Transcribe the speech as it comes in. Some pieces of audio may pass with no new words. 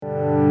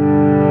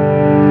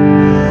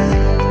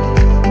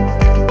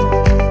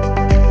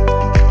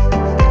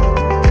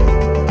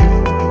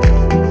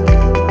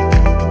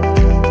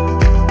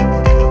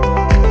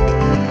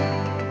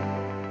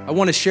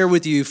to share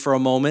with you for a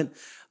moment,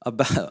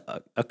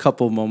 about a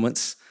couple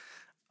moments,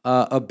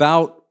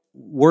 about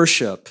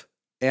worship.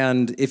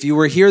 And if you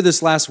were here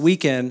this last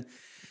weekend,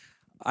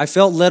 I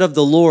felt led of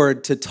the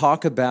Lord to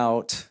talk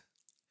about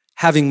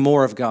having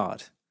more of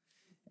God.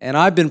 And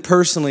I've been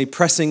personally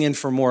pressing in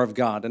for more of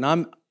God. And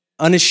I'm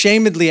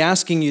unashamedly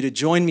asking you to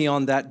join me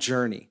on that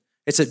journey.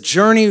 It's a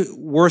journey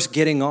worth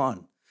getting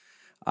on.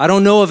 I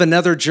don't know of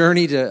another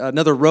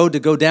road to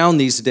go down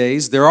these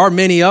days. There are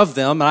many of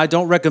them, and I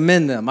don't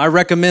recommend them. I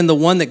recommend the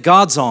one that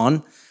God's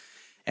on,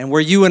 and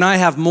where you and I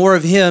have more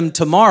of Him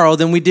tomorrow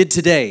than we did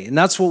today. And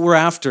that's what we're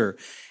after.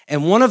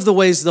 And one of the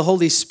ways the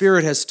Holy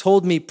Spirit has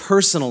told me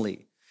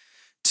personally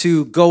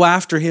to go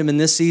after Him in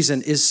this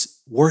season is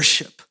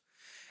worship.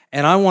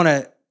 And I want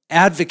to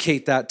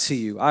advocate that to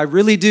you. I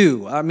really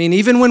do. I mean,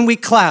 even when we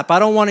clap, I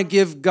don't want to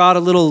give God a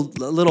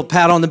little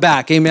pat on the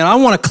back. Amen. I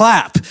want to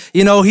clap.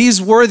 You know,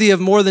 He's worthy of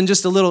more than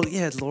just a little,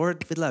 yeah,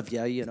 Lord, we love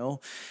you, you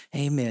know.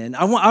 Amen.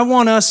 I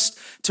want us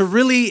to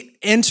really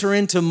enter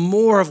into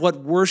more of what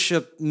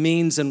worship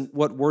means and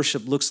what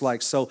worship looks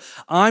like. So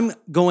I'm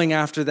going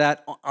after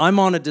that. I'm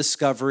on a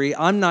discovery.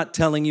 I'm not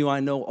telling you I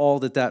know all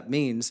that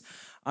means.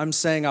 I'm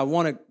saying I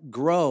want to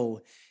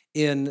grow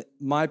in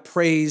my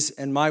praise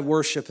and my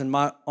worship and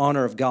my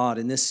honor of God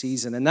in this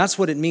season. And that's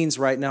what it means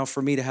right now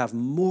for me to have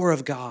more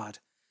of God.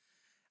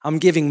 I'm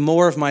giving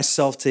more of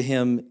myself to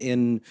Him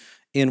in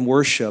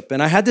worship.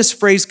 And I had this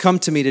phrase come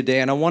to me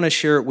today, and I want to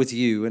share it with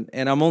you.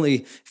 And I'm only,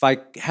 if I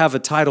have a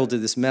title to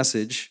this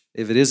message,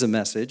 if it is a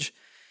message,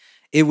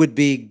 it would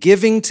be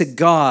giving to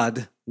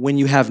God when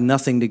you have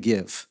nothing to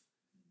give.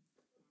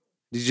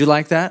 Did you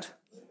like that?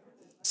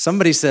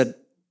 Somebody said,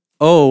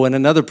 oh, and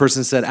another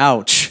person said,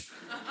 ouch.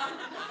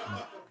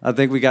 I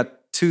think we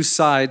got two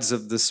sides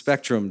of the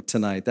spectrum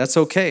tonight. That's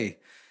okay.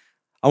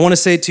 I want to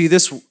say to you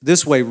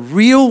this way.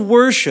 Real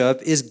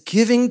worship is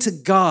giving to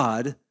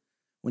God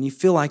when you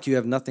feel like you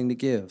have nothing to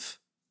give.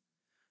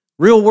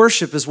 Real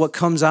worship is what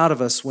comes out of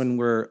us when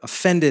we're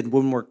offended,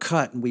 when we're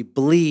cut, and we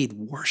bleed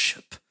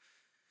worship.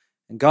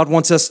 And God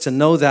wants us to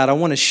know that. I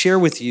want to share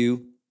with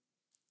you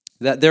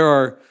that there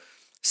are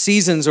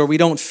seasons where we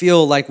don't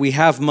feel like we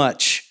have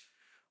much,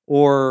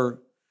 or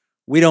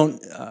we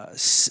don't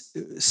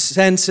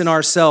sense in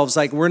ourselves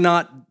like we're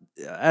not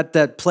at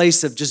that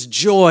place of just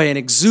joy and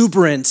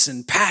exuberance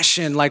and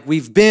passion like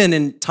we've been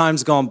in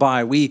times gone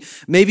by.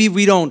 Maybe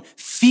we don't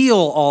feel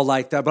all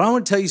like that, but I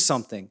want to tell you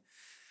something.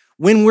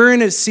 When we're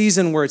in a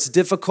season where it's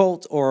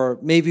difficult, or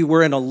maybe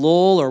we're in a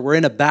lull, or we're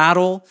in a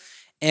battle,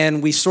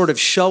 and we sort of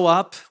show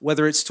up,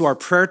 whether it's to our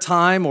prayer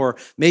time or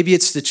maybe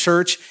it's to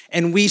church,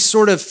 and we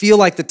sort of feel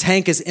like the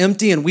tank is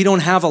empty and we don't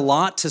have a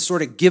lot to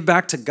sort of give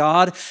back to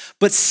God.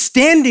 But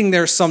standing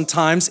there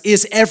sometimes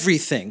is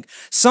everything.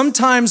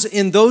 Sometimes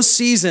in those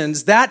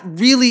seasons, that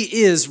really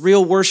is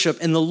real worship,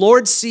 and the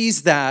Lord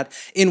sees that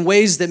in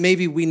ways that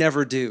maybe we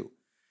never do.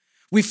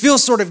 We feel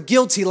sort of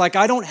guilty, like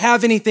I don't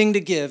have anything to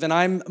give,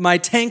 and my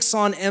tank's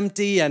on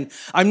empty, and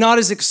I'm not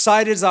as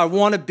excited as I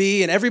want to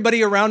be, and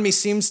everybody around me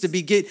seems to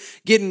be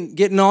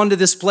getting onto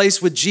this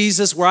place with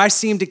Jesus where I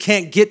seem to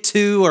can't get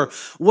to, or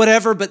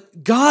whatever.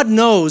 But God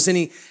knows,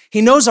 and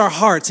He knows our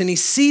hearts, and He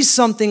sees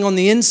something on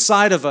the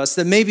inside of us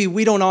that maybe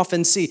we don't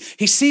often see.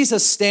 He sees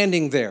us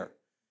standing there.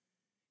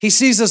 He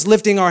sees us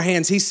lifting our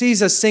hands. He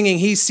sees us singing.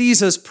 He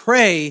sees us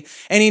pray.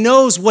 And He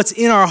knows what's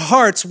in our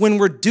hearts when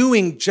we're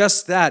doing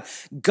just that.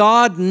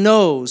 God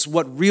knows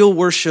what real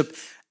worship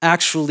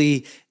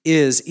actually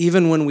is,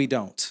 even when we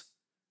don't.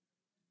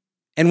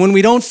 And when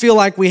we don't feel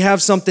like we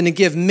have something to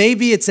give,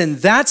 maybe it's in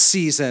that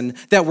season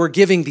that we're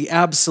giving the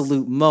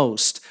absolute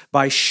most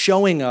by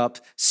showing up,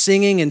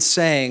 singing and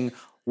saying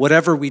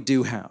whatever we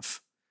do have.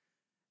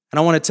 And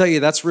I want to tell you,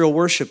 that's real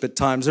worship at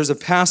times. There's a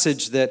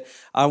passage that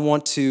I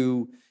want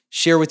to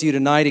share with you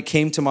tonight. It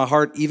came to my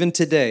heart even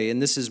today, and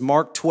this is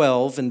Mark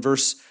 12 and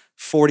verse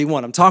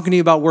 41. I'm talking to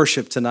you about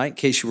worship tonight, in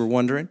case you were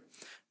wondering.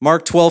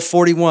 Mark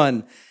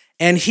 12:41.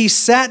 And He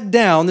sat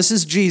down, this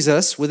is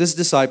Jesus with His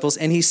disciples,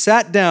 and He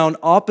sat down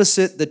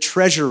opposite the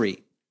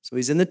treasury. So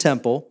He's in the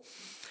temple,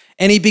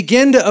 and He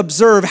began to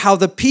observe how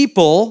the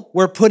people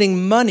were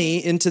putting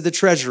money into the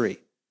treasury.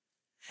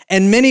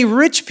 And many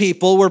rich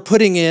people were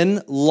putting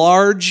in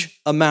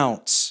large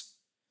amounts.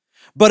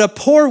 But a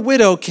poor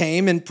widow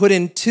came and put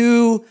in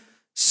 2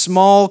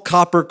 small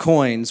copper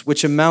coins,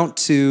 which amount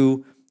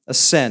to a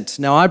cent.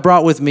 Now, I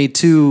brought with me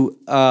 2,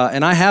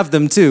 and I have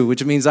them too,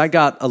 which means I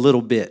got a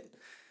little bit.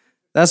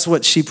 That's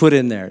what she put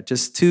in there,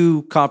 just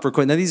 2 copper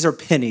coins. Now, these are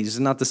pennies, it's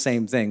not the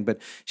same thing, but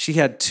she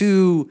had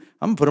 2,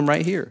 I'm gonna put them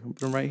right here.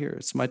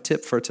 It's my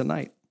tip for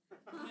tonight.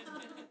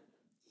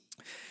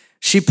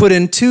 She put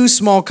in 2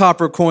 small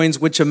copper coins,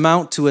 which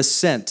amount to a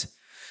cent.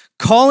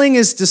 Calling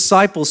His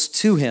disciples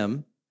to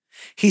Him,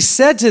 He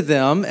said to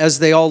them, as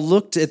they all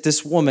looked at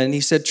this woman,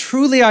 He said,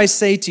 truly I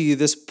say to you,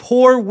 this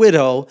poor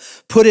widow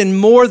put in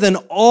more than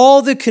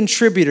all the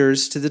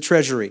contributors to the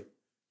treasury.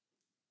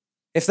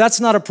 If that's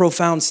not a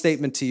profound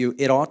statement to you,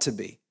 it ought to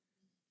be.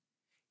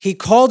 He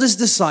called His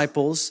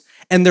disciples,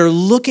 and they're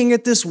looking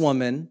at this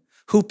woman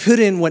who put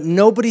in what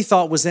nobody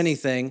thought was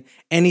anything,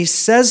 and he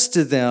says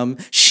to them,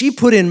 she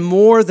put in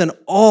more than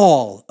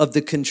all of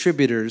the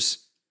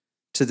contributors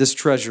to this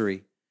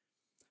treasury.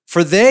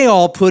 For they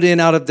all put in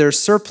out of their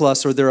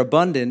surplus or their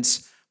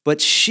abundance,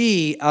 but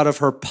she, out of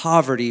her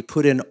poverty,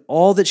 put in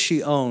all that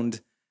she owned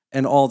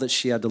and all that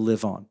she had to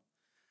live on.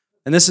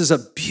 And this is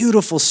a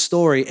beautiful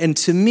story, and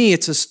to me,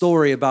 it's a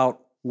story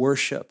about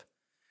worship.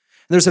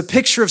 There's a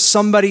picture of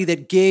somebody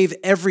that gave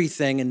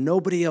everything and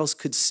nobody else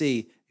could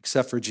see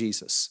except for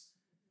Jesus.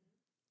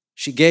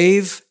 She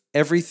gave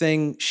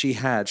everything she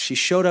had. She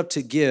showed up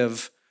to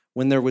give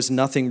when there was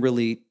nothing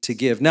really to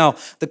give. Now,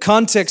 the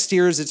context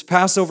here is it's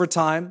Passover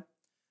time.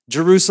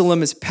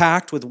 Jerusalem is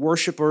packed with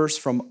worshipers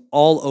from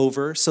all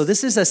over. So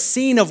this is a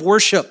scene of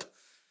worship.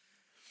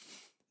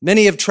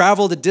 Many have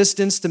traveled a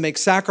distance to make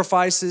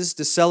sacrifices,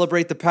 to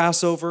celebrate the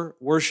Passover,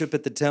 worship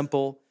at the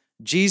temple.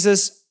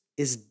 Jesus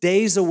is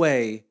days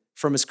away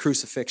from his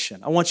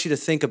crucifixion. I want you to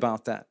think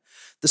about that.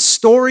 The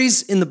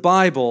stories in the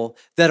Bible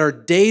that are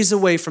days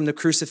away from the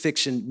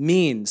crucifixion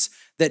means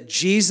that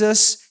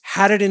Jesus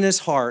had it in his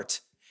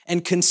heart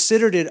and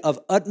considered it of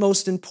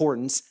utmost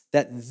importance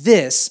that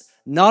this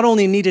not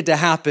only needed to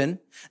happen,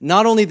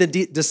 not only the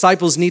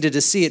disciples needed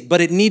to see it,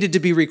 but it needed to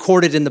be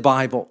recorded in the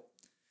Bible.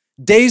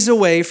 Days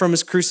away from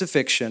his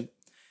crucifixion,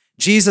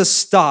 Jesus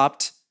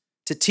stopped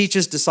to teach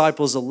his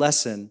disciples a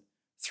lesson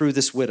through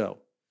this widow.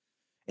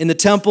 In the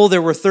temple,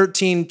 there were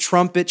 13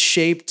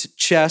 trumpet-shaped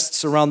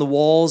chests around the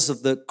walls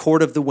of the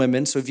court of the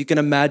women. So if you can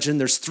imagine,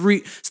 there's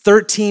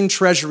 13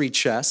 treasury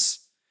chests.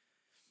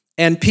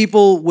 And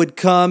people would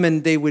come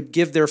and they would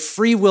give their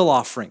free will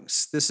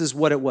offerings. This is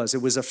what it was.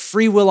 It was a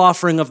free will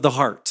offering of the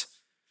heart.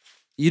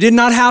 You did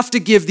not have to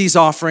give these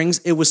offerings.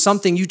 It was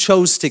something you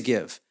chose to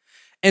give.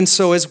 And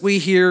so as we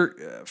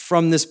hear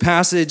from this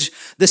passage,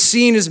 the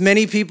scene is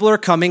many people are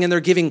coming and they're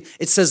giving,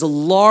 it says,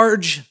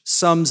 large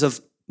sums of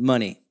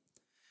money.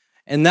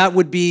 And that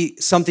would be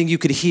something you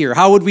could hear.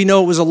 How would we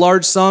know it was a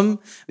large sum?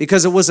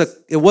 Because it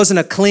wasn't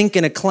a clink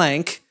and a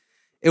clank.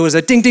 It was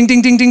a ding, ding,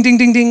 ding, ding, ding, ding,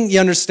 ding, ding. You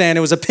understand?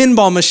 It was a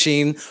pinball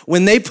machine.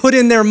 When they put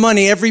in their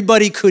money,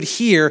 everybody could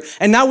hear.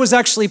 And that was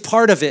actually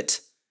part of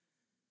it.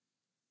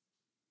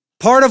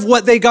 Part of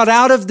what they got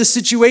out of the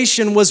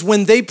situation was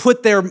when they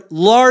put their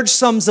large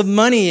sums of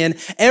money in,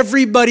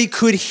 everybody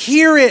could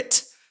hear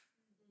it.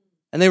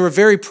 And they were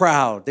very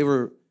proud.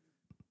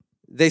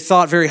 They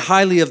thought very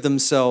highly of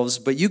themselves,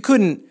 but you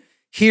couldn't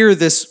hear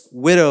this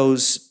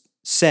widow's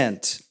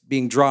cent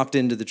being dropped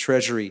into the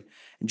treasury.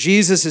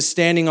 Jesus is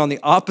standing on the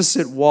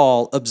opposite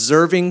wall,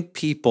 observing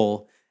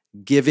people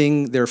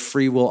giving their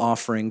free will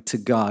offering to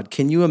God.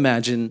 Can you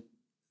imagine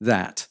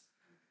that?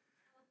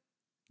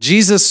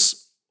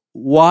 Jesus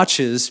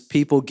watches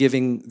people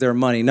giving their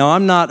money. Now,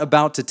 I'm not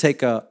about to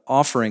take an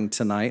offering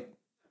tonight,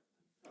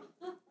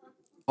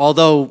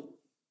 although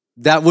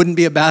that wouldn't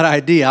be a bad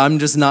idea. I'm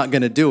just not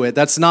going to do it.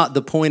 That's not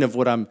the point of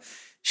what I'm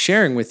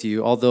sharing with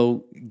you,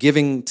 although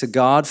giving to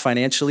God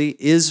financially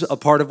is a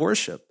part of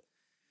worship.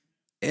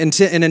 And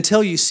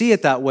until you see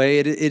it that way,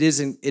 it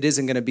isn't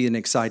going to be an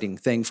exciting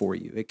thing for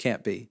you. It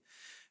can't be.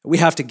 We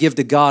have to give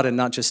to God and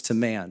not just to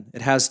man.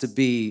 It has to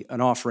be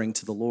an offering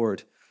to the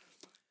Lord.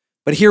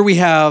 But here we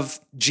have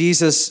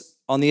Jesus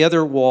on the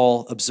other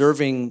wall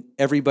observing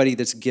everybody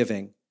that's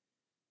giving.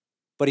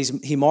 But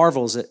he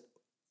marvels at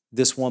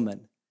this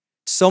woman,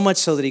 so much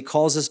so that he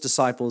calls his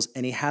disciples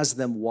and he has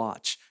them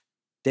watch,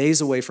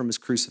 days away from his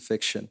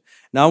crucifixion.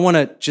 Now, I want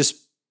to just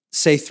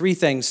say three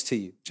things to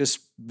you, just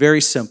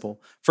very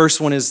simple.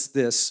 First one is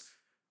this: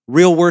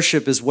 real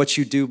worship is what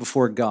you do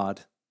before God,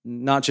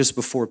 not just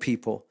before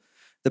people.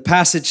 The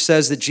passage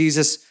says that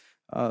Jesus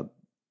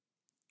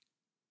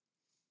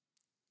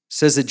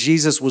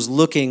was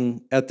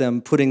looking at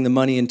them putting the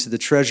money into the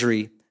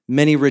treasury,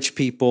 many rich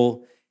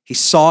people. He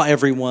saw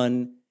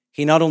everyone.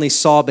 He not only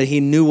saw, but he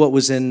knew what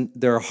was in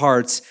their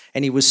hearts,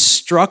 and he was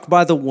struck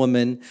by the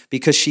woman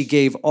because she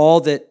gave all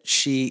that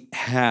she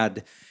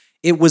had.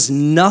 It was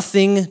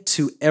nothing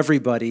to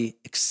everybody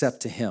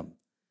except to him.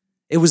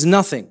 It was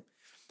nothing.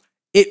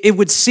 It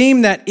would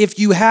seem that if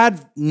you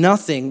had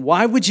nothing,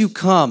 why would you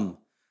come?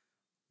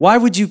 Why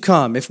would you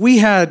come? If we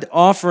had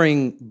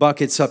offering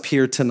buckets up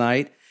here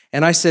tonight,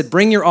 and I said,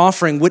 bring your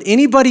offering, would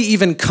anybody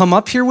even come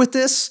up here with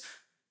this?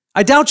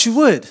 I doubt you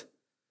would.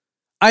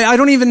 I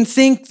don't even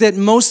think that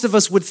most of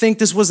us would think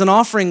this was an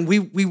offering.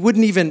 We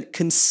wouldn't even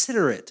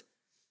consider it.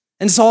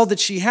 And it's all that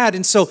she had.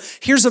 And so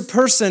here's a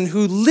person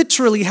who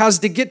literally has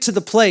to get to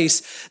the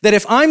place that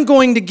if I'm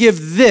going to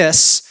give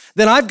this,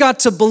 then I've got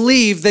to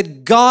believe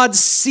that God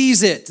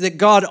sees it, that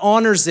God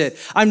honors it.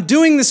 I'm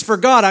doing this for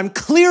God. I'm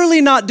clearly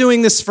not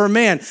doing this for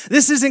man.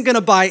 This isn't going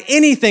to buy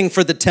anything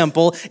for the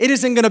temple. It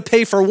isn't going to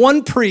pay for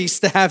one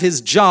priest to have his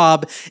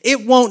job.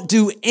 It won't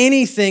do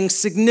anything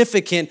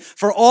significant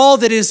for all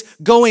that is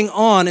going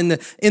on in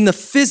the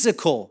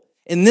physical,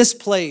 in this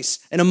place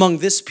and among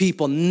this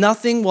people.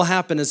 Nothing will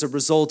happen as a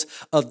result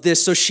of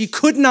this. So she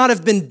could not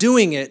have been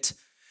doing it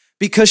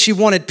because she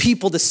wanted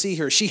people to see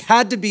her. She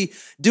had to be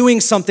doing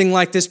something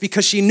like this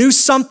because she knew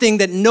something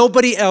that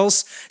nobody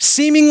else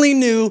seemingly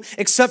knew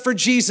except for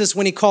Jesus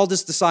when he called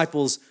his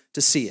disciples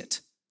to see it.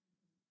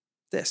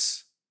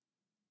 This.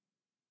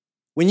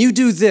 When you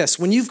do this,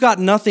 when you've got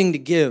nothing to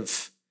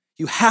give,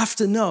 you have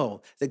to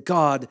know that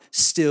God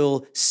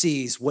still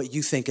sees what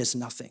you think is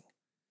nothing.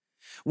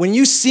 When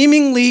you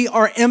seemingly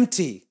are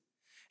empty,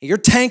 your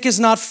tank is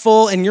not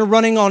full and you're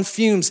running on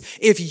fumes,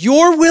 if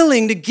you're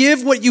willing to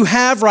give what you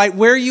have right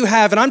where you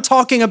have, and I'm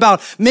talking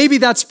about maybe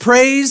that's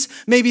praise,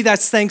 maybe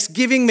that's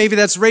thanksgiving, maybe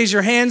that's raise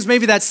your hands,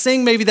 maybe that's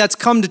sing, maybe that's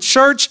come to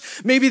church,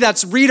 maybe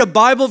that's read a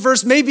Bible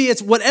verse, maybe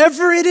it's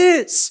whatever it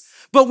is.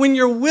 But when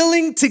you're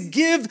willing to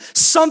give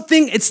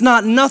something, it's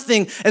not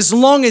nothing as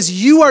long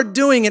as you are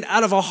doing it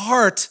out of a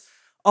heart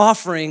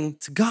offering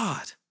to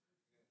God.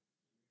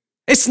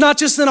 It's not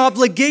just an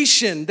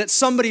obligation that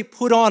somebody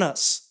put on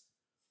us.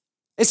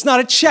 It's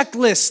not a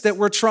checklist that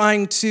we're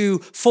trying to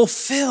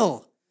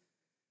fulfill,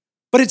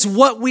 but it's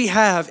what we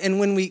have. And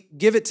when we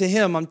give it to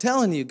him, I'm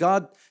telling you,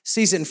 God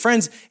sees it. And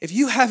friends, if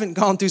you haven't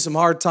gone through some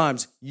hard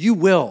times, you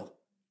will.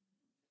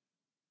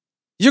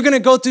 You're going to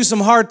go through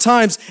some hard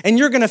times and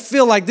you're going to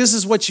feel like this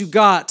is what you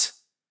got.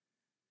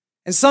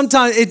 And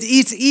sometimes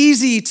it's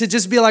easy to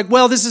just be like,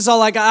 well, this is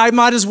all I got. I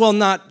might as well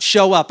not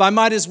show up. I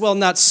might as well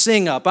not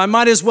sing up. I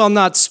might as well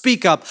not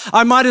speak up.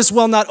 I might as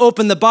well not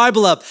open the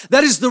Bible up.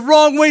 That is the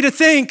wrong way to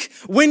think.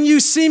 When you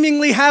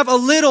seemingly have a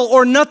little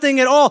or nothing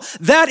at all,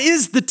 that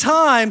is the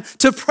time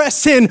to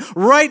press in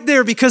right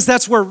there because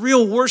that's where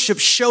real worship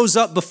shows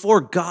up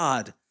before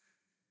God.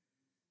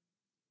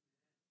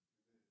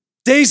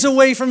 Days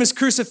away from his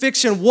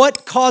crucifixion,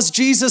 what caused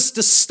Jesus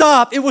to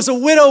stop? It was a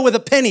widow with a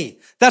penny.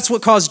 That's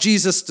what caused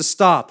Jesus to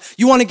stop.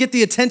 You want to get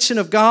the attention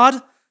of God?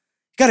 You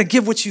got to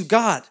give what you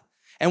got.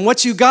 And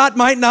what you got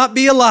might not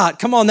be a lot.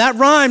 Come on, that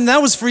rhyme,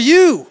 that was for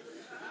you.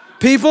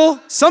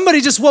 People,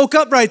 somebody just woke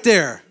up right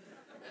there.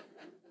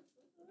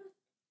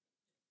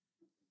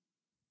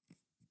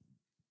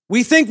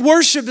 We think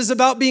worship is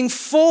about being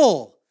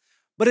full,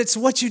 but it's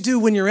what you do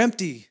when you're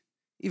empty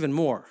even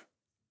more.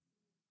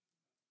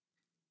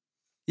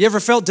 You ever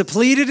felt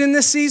depleted in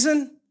this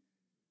season?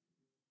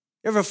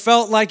 You ever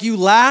felt like you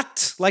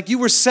lacked, like you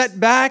were set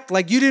back,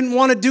 like you didn't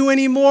want to do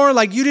anymore,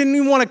 like you didn't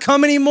even want to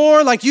come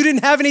anymore, like you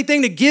didn't have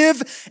anything to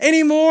give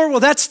anymore? Well,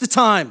 that's the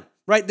time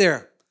right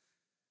there.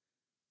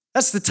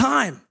 That's the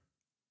time.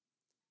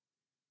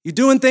 You're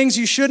doing things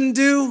you shouldn't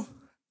do.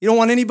 You don't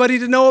want anybody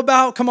to know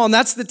about. Come on,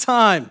 that's the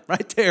time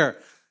right there.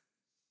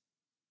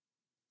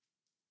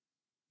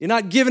 You're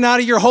not giving out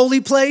of your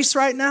holy place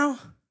right now.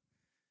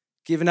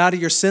 Giving out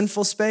of your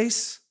sinful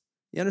space.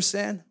 You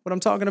understand what I'm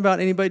talking about?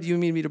 Anybody, do you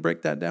need me to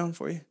break that down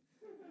for you?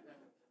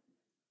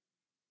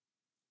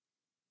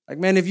 Like,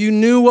 man, if you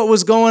knew what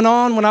was going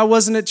on when I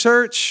wasn't at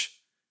church,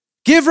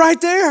 give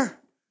right there.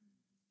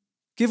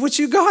 Give what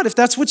you got. If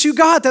that's what you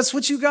got, that's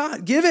what you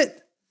got. Give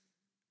it.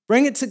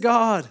 Bring it to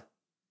God.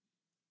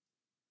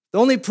 The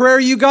only prayer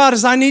you got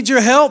is, I need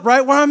your help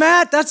right where I'm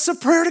at. That's a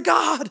prayer to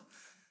God.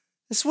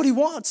 That's what he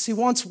wants. He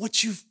wants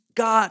what you've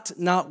got,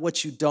 not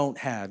what you don't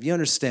have. You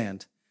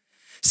understand?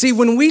 See,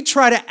 when we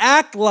try to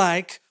act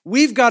like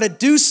we've got to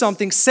do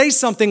something, say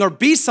something, or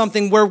be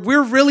something where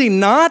we're really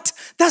not,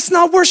 that's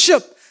not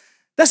worship.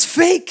 That's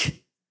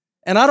fake.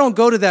 And I don't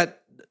go to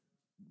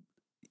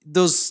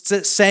those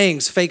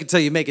sayings, fake it till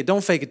you make it.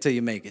 Don't fake it till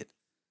you make it.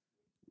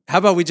 How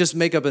about we just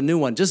make up a new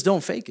one? Just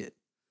don't fake it.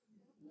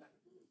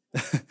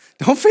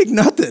 Don't fake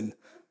nothing.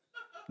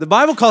 The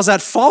Bible calls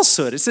that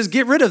falsehood. It says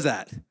get rid of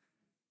that.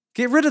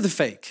 Get rid of the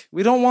fake.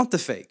 We don't want the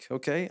fake,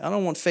 okay? I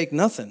don't want fake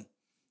nothing.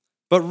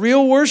 But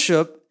real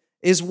worship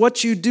is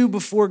what you do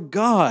before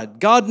God.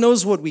 God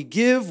knows what we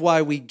give,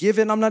 why we give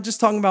it. I'm not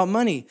just talking about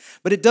money,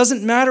 but it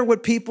doesn't matter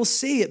what people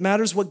see. It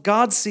matters what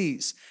God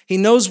sees. He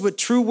knows what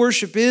true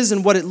worship is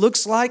and what it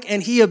looks like,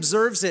 and he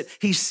observes it.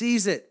 He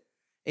sees it,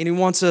 and he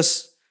wants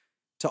us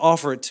to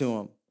offer it to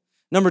him.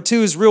 Number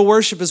 2 is real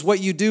worship is what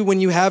you do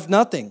when you have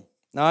nothing.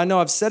 Now, I know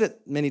I've said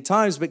it many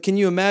times, but can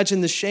you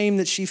imagine the shame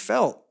that she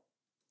felt?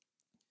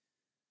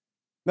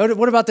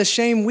 What about the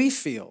shame we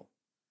feel?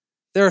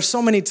 There are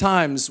so many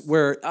times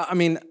where,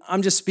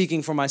 I'm just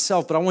speaking for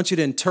myself, but I want you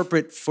to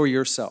interpret for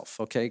yourself,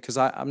 okay? Because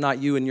I'm not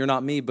you and you're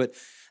not me, but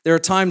there are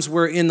times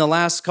where in the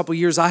last couple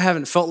years, I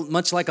haven't felt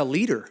much like a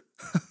leader.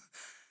 I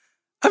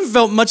haven't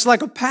felt much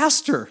like a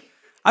pastor.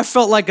 I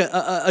felt like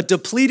a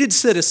depleted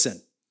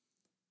citizen.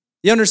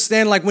 You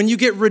understand? Like when you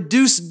get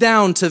reduced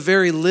down to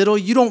very little,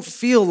 you don't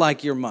feel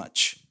like you're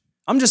much.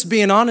 I'm just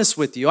being honest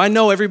with you. I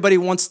know everybody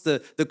wants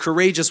the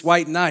courageous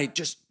white knight,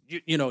 just,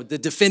 the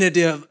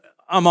definitive,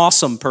 I'm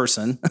awesome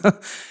person.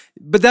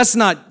 But that's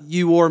not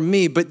you or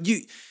me. But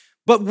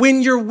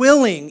when you're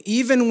willing,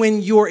 even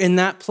when you're in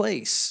that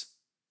place,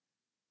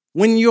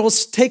 when you'll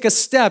take a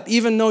step,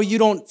 even though you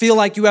don't feel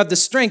like you have the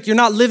strength, you're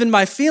not living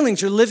by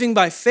feelings, you're living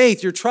by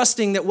faith. You're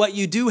trusting that what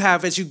you do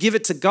have, as you give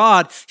it to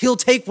God, he'll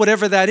take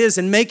whatever that is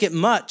and make it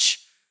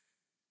much.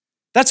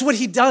 That's what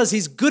he does.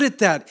 He's good at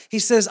that. He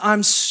says,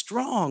 I'm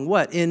strong.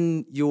 What?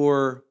 In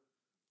your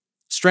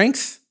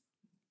strength?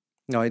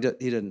 No, he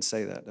didn't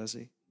say that, does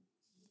he?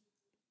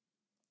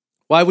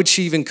 Why would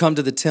she even come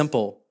to the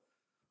temple?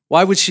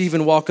 Why would she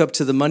even walk up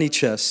to the money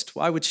chest?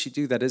 Why would she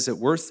do that? Is it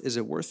worth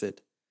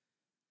it?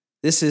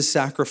 This is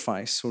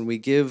sacrifice when we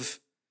give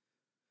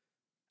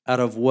out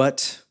of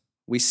what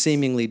we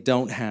seemingly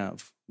don't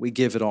have. We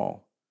give it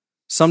all.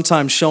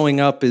 Sometimes showing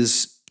up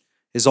is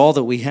all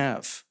that we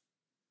have.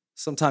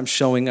 Sometimes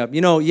showing up.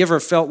 You ever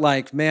felt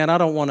like, man, I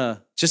don't want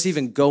to, just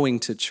even going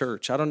to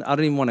church. I don't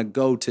even want to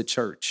go to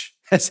church.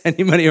 Has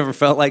anybody ever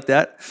felt like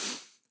that?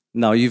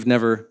 No, you've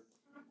never.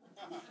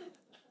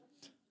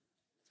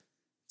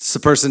 It's the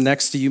person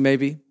next to you,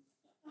 maybe.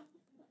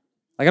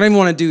 Like, I don't even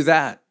want to do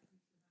that.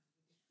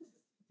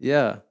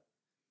 Yeah.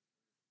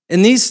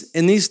 In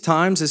these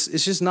times,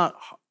 it's just not,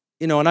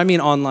 and I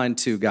mean online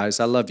too, guys.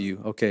 I love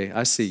you. Okay,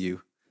 I see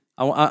you.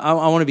 I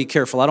want to be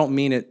careful. I don't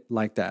mean it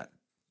like that.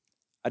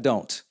 I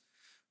don't.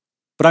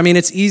 But I mean,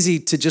 it's easy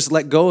to just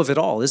let go of it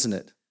all, isn't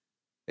it?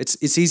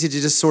 It's easy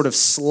to just sort of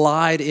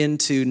slide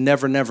into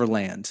never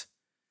land.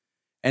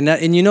 And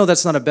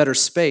that's not a better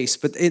space,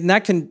 but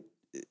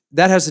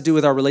that has to do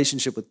with our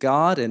relationship with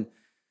God and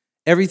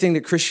everything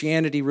that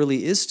Christianity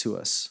really is to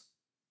us.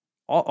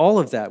 All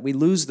of that. We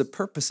lose the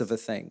purpose of a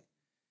thing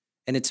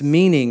and its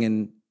meaning,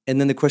 and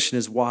then the question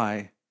is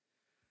why.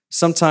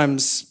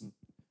 Sometimes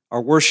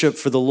our worship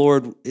for the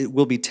Lord, it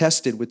will be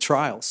tested with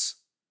trials.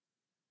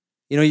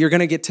 You're going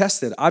to get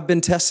tested. I've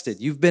been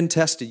tested. You've been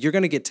tested. You're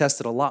going to get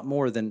tested a lot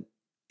more than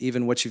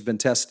even what you've been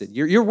tested.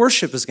 Your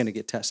worship is going to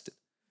get tested.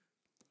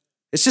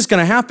 It's just going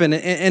to happen.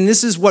 And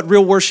this is what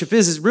real worship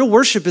is. Real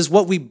worship is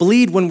what we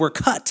bleed when we're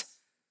cut.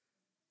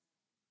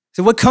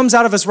 So what comes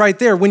out of us right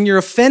there when you're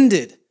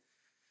offended,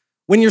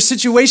 when your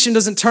situation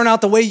doesn't turn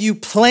out the way you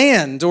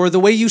planned or the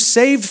way you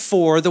saved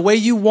for, the way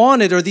you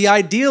wanted, or the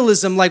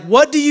idealism, like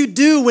what do you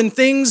do when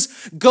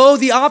things go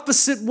the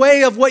opposite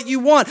way of what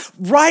you want?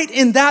 Right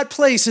in that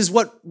place is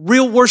what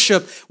real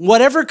worship,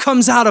 whatever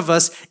comes out of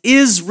us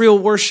is real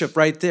worship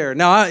right there.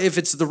 Now, if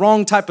it's the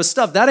wrong type of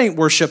stuff, that ain't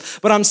worship.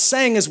 But I'm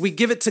saying as we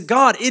give it to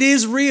God, it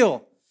is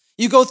real.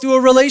 You go through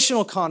a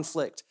relational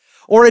conflict,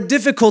 or a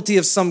difficulty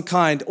of some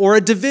kind, or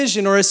a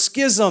division, or a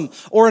schism,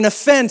 or an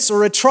offense,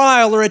 or a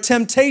trial, or a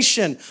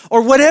temptation,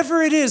 or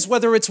whatever it is,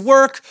 whether it's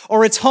work,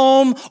 or it's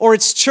home, or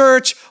it's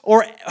church,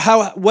 or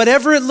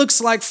whatever it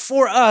looks like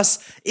for us,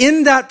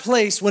 in that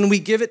place when we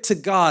give it to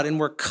God and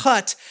we're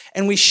cut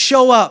and we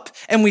show up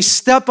and we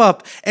step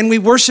up and we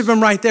worship Him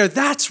right there,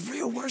 that's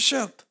real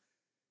worship.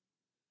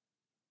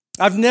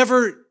 I've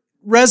never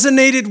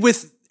resonated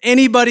with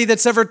anybody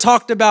that's ever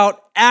talked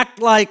about act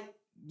like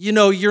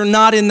you're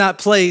not in that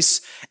place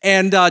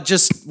and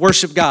just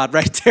worship God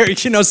right there.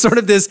 Sort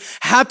of this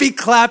happy,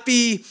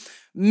 clappy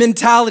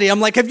mentality. I'm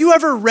like, have you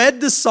ever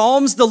read the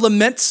Psalms, the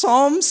lament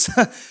Psalms?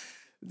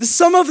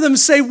 Some of them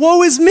say,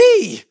 woe is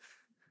me.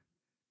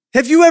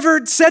 Have you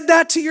ever said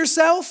that to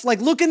yourself?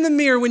 Like, look in the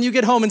mirror when you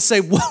get home and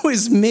say, woe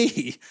is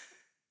me.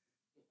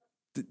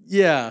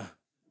 Yeah.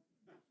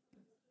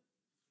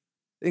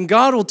 And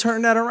God will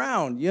turn that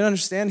around. You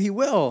understand? He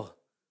will.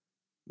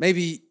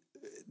 Maybe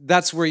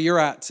that's where you're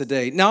at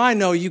today. Now, I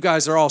know you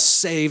guys are all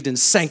saved and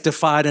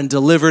sanctified and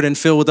delivered and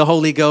filled with the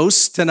Holy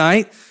Ghost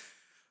tonight,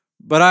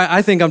 but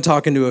I think I'm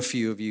talking to a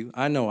few of you.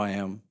 I know I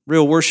am.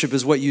 Real worship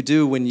is what you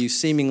do when you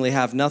seemingly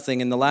have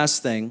nothing. And the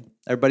last thing,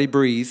 everybody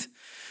breathe.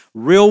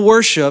 Real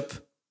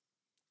worship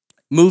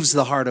moves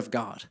the heart of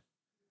God.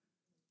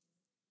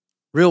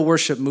 Real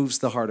worship moves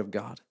the heart of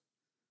God.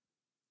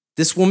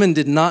 This woman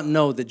did not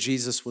know that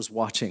Jesus was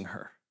watching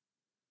her.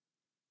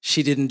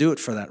 She didn't do it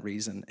for that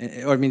reason.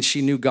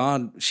 She knew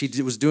God. She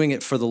was doing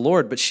it for the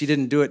Lord, but she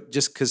didn't do it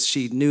just because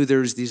she knew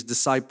there's these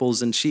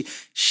disciples, and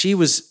she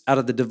was out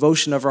of the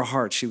devotion of her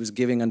heart. She was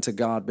giving unto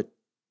God, but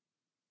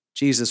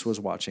Jesus was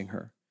watching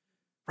her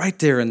right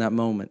there in that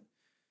moment.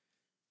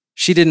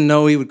 She didn't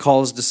know He would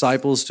call His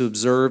disciples to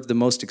observe the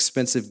most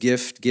expensive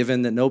gift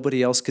given that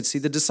nobody else could see.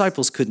 The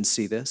disciples couldn't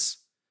see this.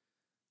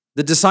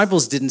 The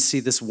disciples didn't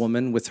see this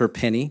woman with her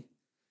penny.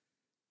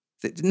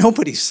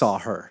 Nobody saw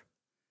her.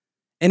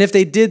 And if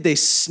they did, they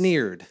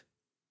sneered.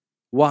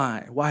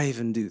 Why? Why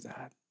even do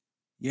that?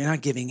 You're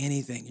not giving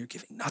anything. You're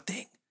giving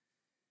nothing.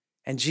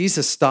 And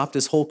Jesus stopped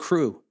His whole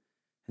crew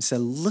and said,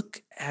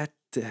 look at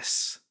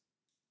this.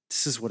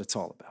 This is what it's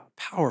all about.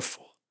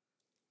 Powerful.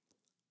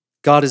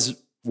 God is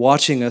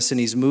watching us, and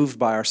He's moved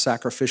by our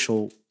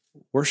sacrificial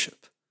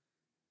worship.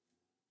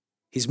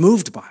 He's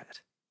moved by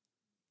it.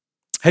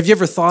 Have you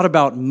ever thought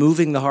about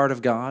moving the heart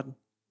of God?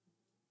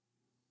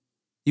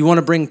 You want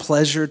to bring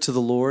pleasure to the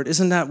Lord?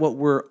 Isn't that what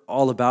we're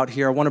all about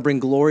here? I want to bring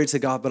glory to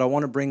God, but I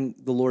want to bring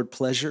the Lord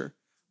pleasure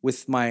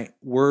with my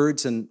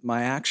words and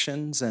my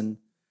actions. And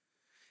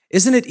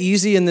isn't it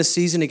easy in this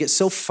season to get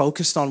so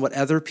focused on what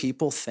other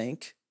people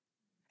think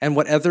and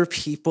what other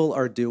people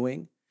are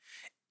doing?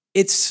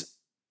 It's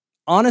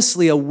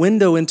honestly a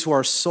window into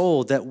our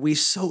soul that we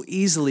so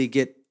easily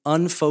get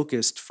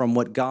unfocused from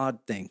what God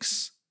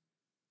thinks.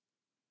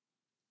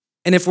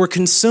 And if we're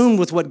consumed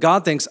with what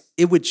God thinks,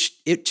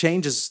 it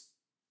changes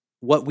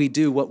what we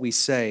do, what we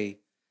say,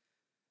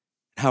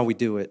 how we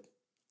do it.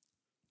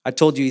 I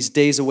told you he's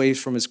days away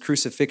from his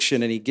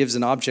crucifixion, and he gives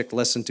an object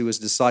lesson to his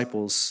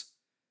disciples.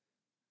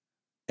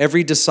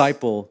 Every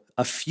disciple,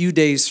 a few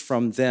days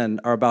from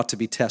then, are about to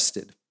be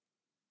tested.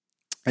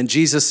 And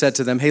Jesus said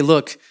to them, hey,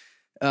 look,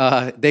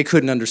 they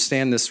couldn't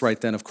understand this right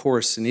then, of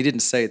course, and he didn't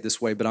say it this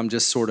way, but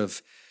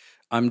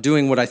I'm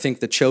doing what I think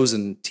the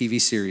Chosen TV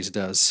series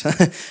does.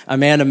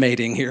 I'm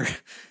animating here,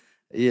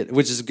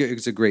 which is good.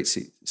 It's a great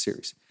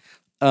series.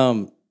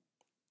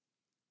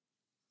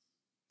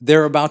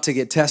 They're about to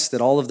get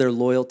tested, all of their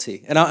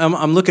loyalty. And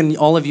I'm looking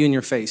all of you in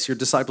your face, you're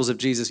disciples of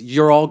Jesus.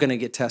 You're all going to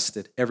get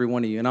tested, every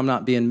one of you. And I'm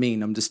not being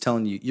mean. I'm just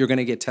telling you, you're going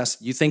to get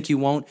tested. You think you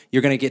won't?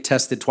 You're going to get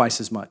tested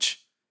twice as much.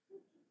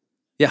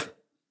 Yeah.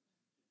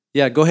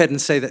 Yeah, go ahead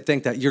and say that.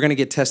 Think that. You're going to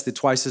get tested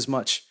twice as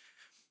much.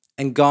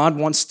 And God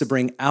wants to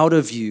bring out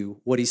of you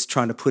what he's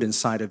trying to put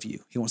inside of you.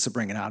 He wants to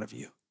bring it out of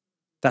you.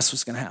 That's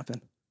what's going to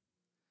happen.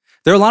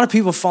 There are a lot of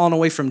people falling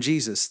away from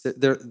Jesus.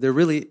 There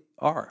really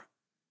are.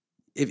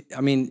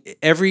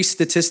 Every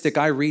statistic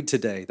I read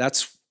today,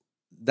 that's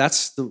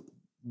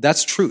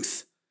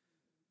truth.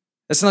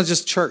 That's not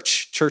just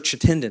church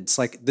attendance.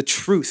 Like, the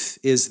truth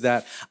is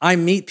that I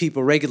meet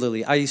people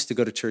regularly. I used to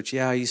go to church.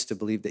 Yeah, I used to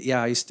believe that.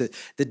 Yeah,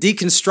 the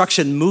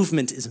deconstruction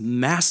movement is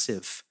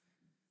massive.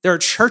 There are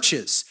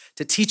churches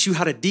to teach you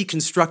how to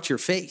deconstruct your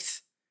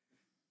faith.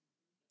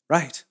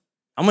 Right.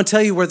 I'm going to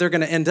tell you where they're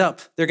going to end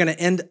up. They're going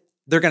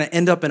to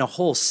end up in a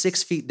hole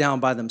 6 feet down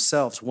by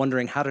themselves,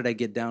 wondering, how did I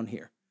get down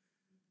here?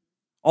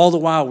 All the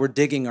while, we're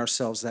digging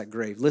ourselves that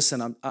grave.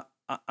 Listen,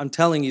 I'm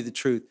telling you the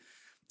truth.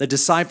 The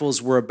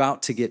disciples were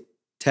about to get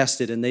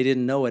tested, and they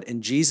didn't know it.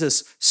 And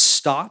Jesus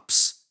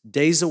stops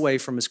days away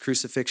from his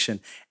crucifixion,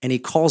 and he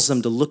calls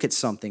them to look at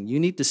something. You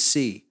need to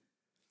see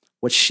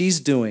what she's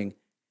doing.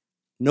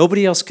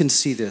 Nobody else can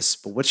see this,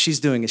 but what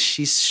she's doing is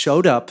she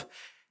showed up,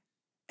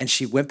 and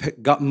she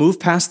moved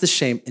past the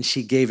shame, and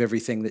she gave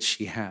everything that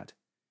she had.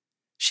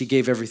 She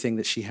gave everything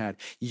that she had.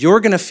 You're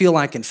going to feel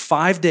like in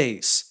 5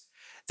 days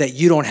that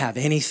you don't have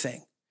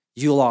anything.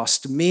 You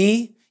lost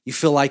me. You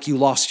feel like you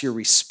lost your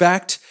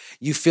respect.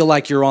 You feel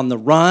like you're on the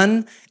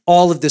run.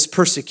 All of this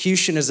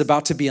persecution is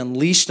about to be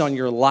unleashed on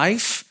your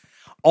life.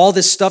 All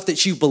this stuff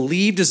that you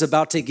believed is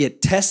about to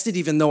get tested,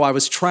 even though I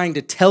was trying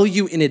to tell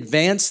you in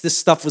advance this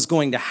stuff was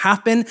going to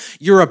happen.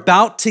 You're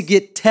about to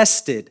get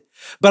tested.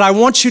 But I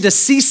want you to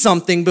see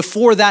something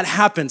before that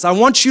happens. I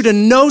want you to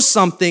know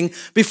something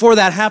before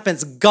that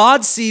happens.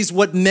 God sees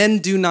what men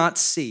do not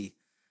see.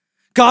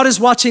 God is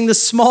watching the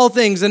small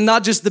things and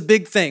not just the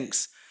big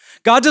things.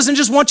 God doesn't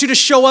just want you to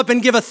show up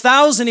and give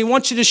 1,000. He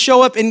wants you to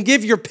show up and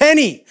give your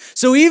penny.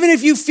 So even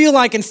if you feel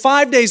like in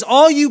 5 days,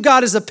 all you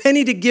got is a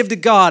penny to give to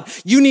God,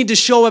 you need to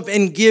show up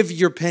and give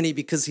your penny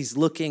because he's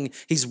looking,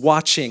 he's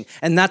watching.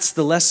 And that's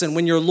the lesson.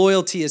 When your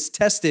loyalty is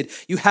tested,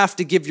 you have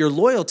to give your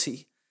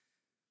loyalty.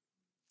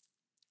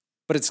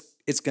 But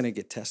it's going to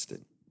get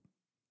tested.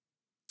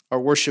 Our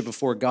worship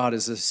before God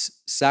is a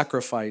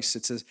sacrifice.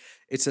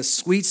 It's a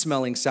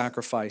sweet-smelling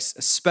sacrifice,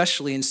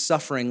 especially in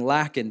suffering,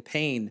 lack, and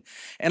pain.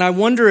 And I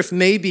wonder if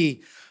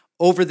maybe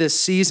over this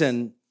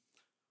season,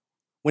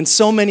 when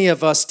so many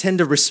of us tend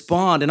to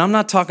respond, and I'm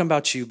not talking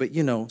about you, but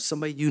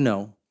somebody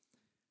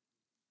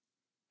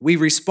we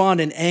respond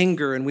in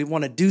anger and we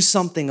want to do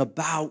something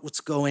about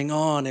what's going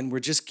on, and we're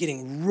just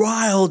getting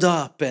riled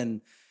up, and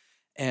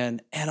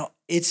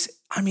it's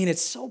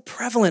so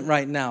prevalent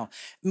right now.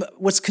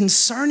 What's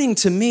concerning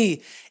to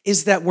me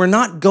is that we're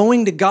not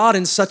going to God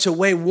in such a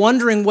way,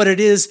 wondering what it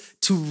is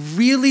to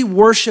really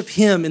worship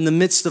him in the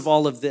midst of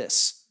all of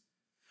this.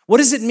 What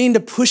does it mean to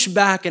push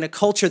back in a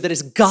culture that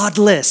is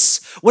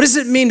godless? What does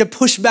it mean to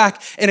push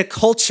back in a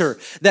culture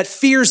that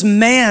fears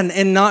man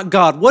and not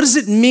God? What does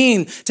it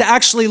mean to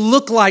actually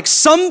look like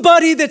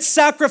somebody that's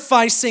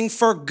sacrificing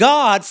for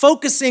God,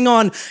 focusing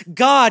on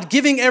God,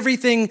 giving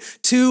everything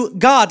to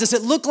God? Does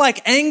it look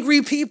like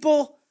angry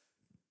people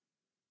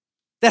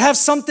that have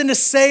something to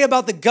say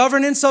about the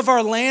governance of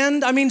our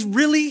land?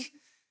 Really?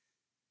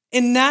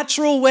 In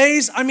natural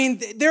ways?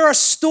 There are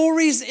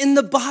stories in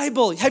the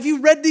Bible. Have you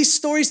read these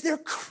stories? They're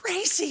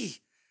crazy.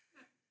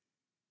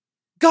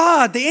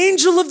 God, the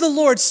angel of the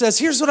Lord says,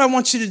 here's what I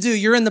want you to do.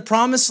 You're in the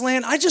promised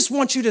land. I just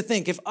want you to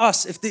think if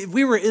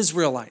we were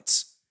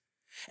Israelites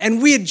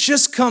and we had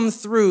just come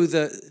through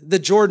the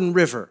Jordan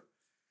River,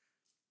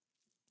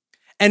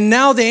 and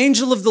now the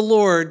angel of the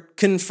Lord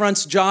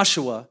confronts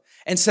Joshua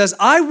and says,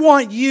 I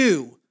want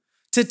you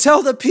to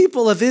tell the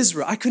people of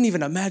Israel. I couldn't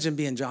even imagine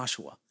being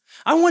Joshua.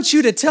 I want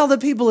you to tell the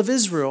people of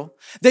Israel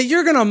that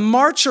you're going to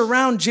march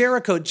around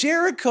Jericho.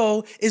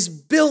 Jericho is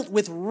built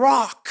with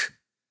rock.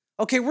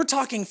 Okay, we're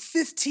talking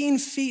 15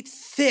 feet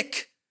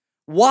thick,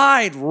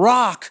 wide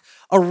rock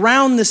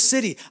around the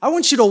city. I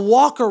want you to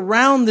walk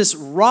around this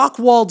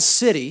rock-walled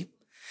city,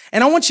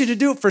 and I want you to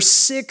do it for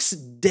 6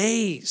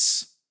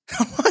 days.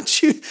 I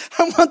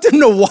want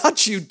them to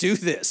watch you do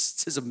this.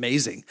 This is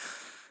amazing.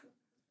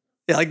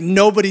 Like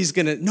nobody's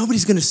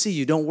gonna see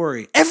you. Don't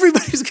worry.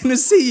 Everybody's gonna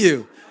see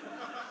you.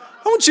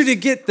 I want you to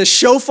get the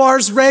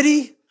shofars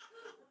ready.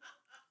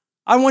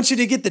 I want you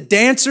to get the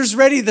dancers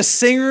ready, the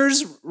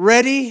singers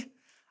ready.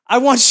 I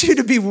want you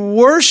to be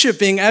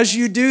worshiping as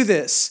you do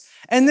this.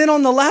 And then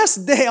on the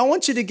last day, I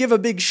want you to give a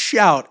big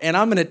shout, and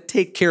I'm going to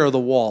take care of the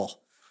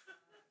wall.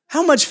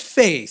 How much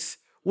faith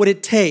would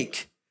it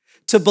take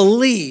to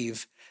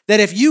believe that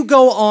if you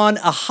go on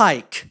a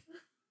hike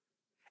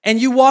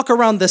and you walk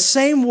around the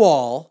same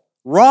wall,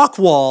 rock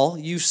wall,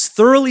 you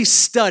thoroughly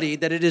studied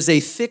that it is a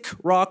thick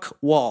rock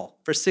wall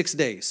for 6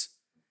 days.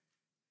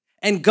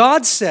 And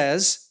God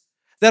says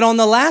that on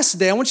the last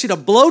day, I want you to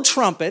blow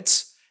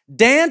trumpets,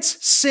 dance,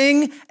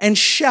 sing, and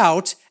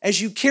shout as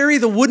you carry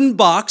the wooden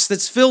box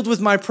that's filled with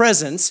my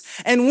presence.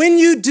 And when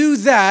you do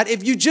that,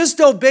 if you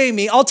just obey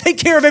me, I'll take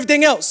care of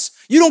everything else.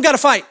 You don't got to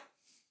fight.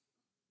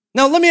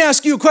 Now, let me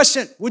ask you a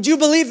question. Would you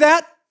believe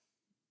that?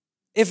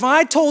 If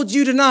I told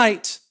you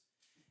tonight,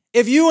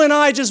 if you and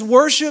I just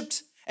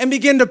worshiped and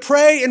begin to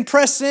pray and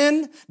press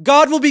in,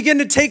 God will begin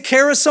to take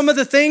care of some of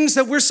the things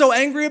that we're so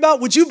angry about.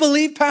 Would you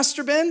believe,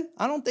 Pastor Ben?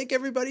 I don't think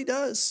everybody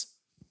does.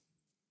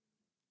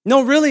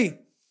 No, really.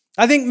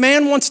 I think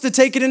man wants to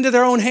take it into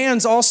their own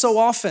hands all so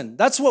often.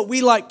 That's what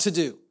we like to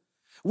do.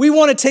 We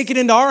want to take it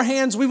into our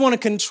hands. We want to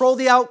control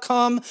the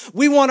outcome.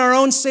 We want our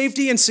own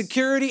safety and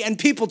security, and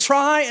people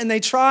try and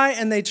they try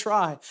and they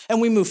try. And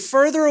we move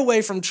further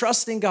away from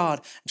trusting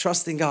God,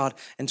 trusting God,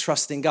 and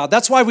trusting God.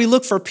 That's why we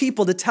look for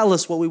people to tell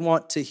us what we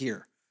want to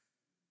hear.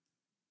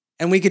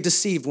 And we get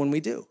deceived when we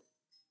do.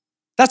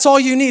 That's all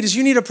you need, is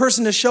you need a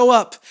person to show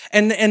up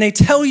and they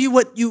tell you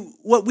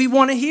what we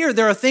want to hear.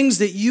 There are things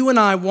that you and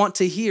I want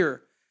to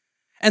hear.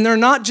 And they're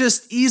not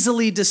just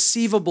easily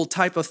deceivable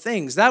type of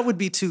things. That would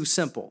be too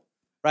simple,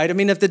 right? I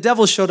mean, if the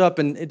devil showed up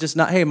and it just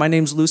not, hey, my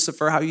name's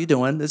Lucifer, how you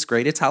doing? That's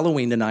great, it's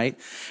Halloween tonight.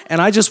 And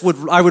I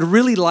would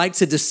really like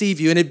to deceive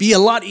you, and it'd be a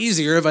lot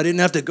easier if I didn't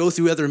have to go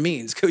through other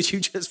means. Could you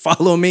just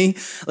follow me?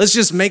 Let's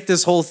just make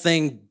this whole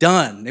thing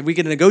done. If we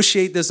can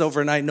negotiate this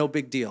overnight, no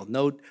big deal.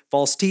 No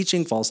false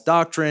teaching, false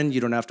doctrine.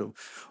 You don't have to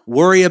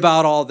worry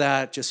about all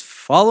that. Just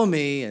follow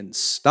me and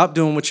stop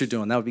doing what you're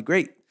doing. That would be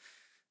great.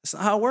 That's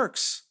not how it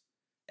works.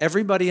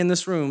 Everybody in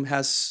this room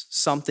has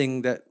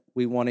something that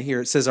we want to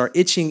hear. It says our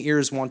itching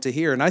ears want to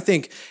hear. And I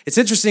think it's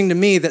interesting to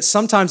me that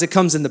sometimes it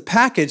comes in the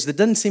package that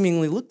doesn't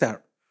seemingly look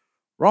that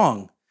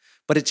wrong,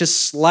 but it's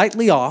just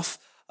slightly off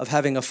of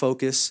having a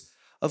focus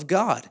of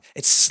God.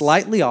 It's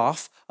slightly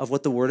off of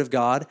what the Word of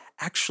God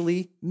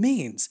actually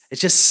means.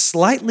 It's just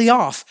slightly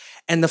off.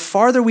 And the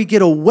farther we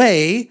get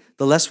away,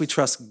 the less we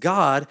trust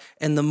God,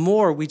 and the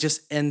more we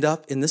just end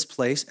up in this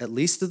place, at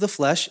least of the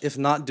flesh, if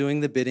not doing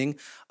the bidding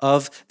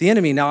of the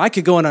enemy. Now, I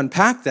could go and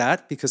unpack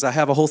that because I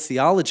have a whole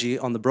theology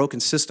on the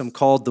broken system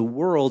called the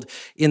world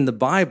in the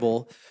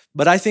Bible,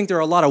 but I think there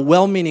are a lot of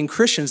well-meaning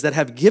Christians that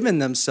have given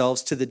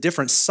themselves to the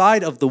different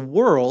side of the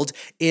world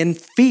in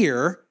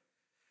fear,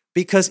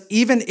 because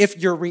even if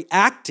you're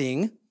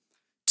reacting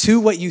to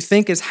what you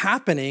think is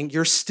happening,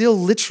 you're still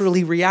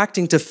literally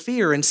reacting to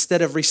fear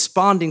instead of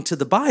responding to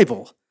the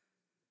Bible.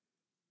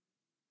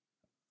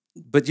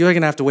 But you're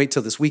going to have to wait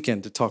till this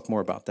weekend to talk more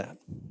about that.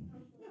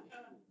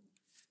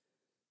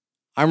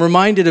 I'm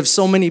reminded of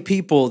so many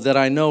people that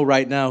I know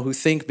right now who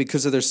think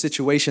because of their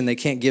situation they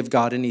can't give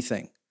God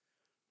anything.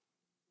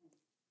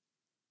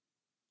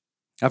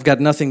 I've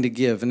got nothing to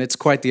give, and it's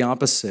quite the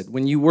opposite.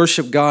 When you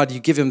worship God, you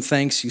give him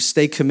thanks, you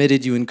stay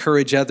committed, you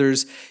encourage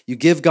others, you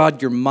give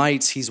God your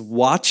mites. He's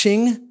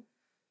watching,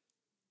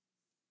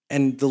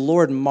 and the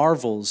Lord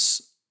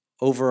marvels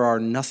over our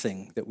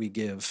nothing that we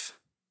give.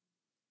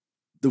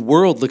 The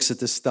world looks at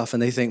this stuff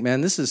and they think, man,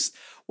 this is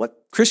what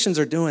Christians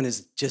are doing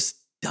is just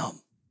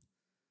dumb.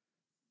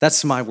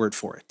 That's my word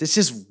for it. It's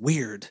just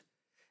weird.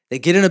 They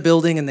get in a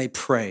building and they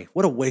pray.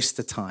 What a waste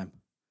of time.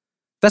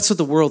 That's what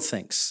the world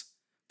thinks.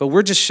 But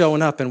we're just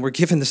showing up and we're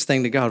giving this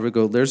thing to God. We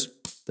go, there's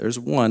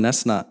one,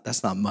 that's not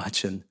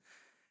much. And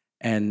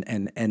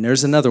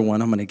there's another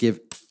one I'm going to give,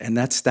 and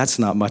that's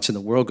not much. And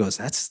the world goes,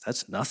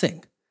 that's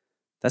nothing.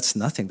 That's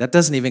nothing. That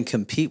doesn't even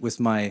compete with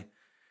the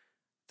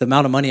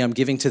amount of money I'm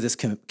giving to this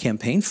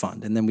campaign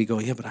fund. And then we go,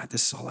 yeah, but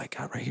this is all I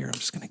got right here. I'm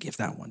just going to give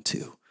that one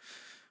too.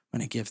 I'm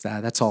going to give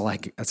that. That's all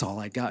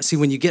I got. See,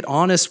 when you get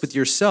honest with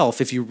yourself,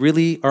 if you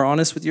really are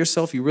honest with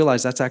yourself, you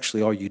realize that's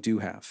actually all you do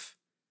have.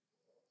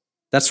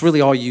 That's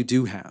really all you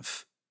do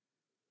have.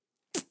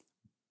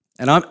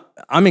 And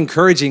I'm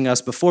encouraging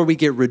us, before we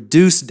get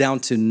reduced down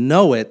to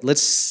know it,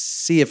 let's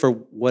see it for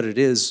what it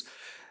is.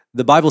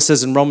 The Bible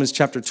says in Romans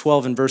chapter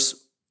 12 and verse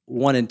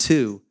 1 and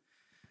 2,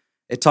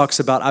 it talks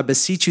about, I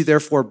beseech you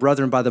therefore,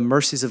 brethren, by the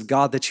mercies of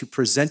God, that you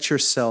present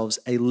yourselves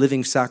a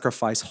living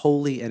sacrifice,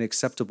 holy and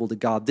acceptable to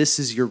God. This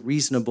is your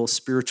reasonable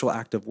spiritual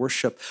act of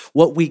worship.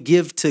 What we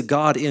give to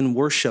God in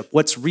worship,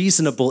 what's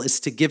reasonable is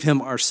to give him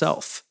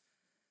ourselves.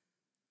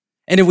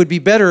 And it would be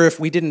better if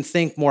we didn't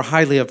think more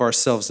highly of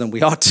ourselves than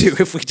we ought to.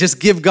 If we just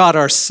give God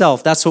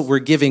ourselves, that's what we're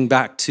giving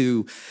back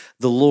to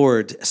the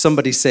Lord.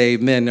 Somebody say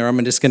amen, or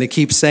I'm just going to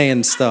keep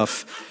saying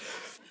stuff.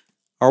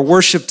 Our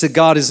worship to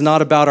God is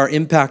not about our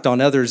impact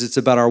on others. It's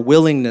about our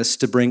willingness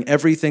to bring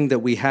everything that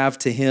we have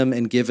to Him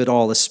and give it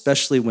all,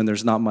 especially when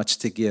there's not much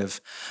to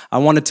give. I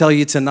want to tell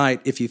you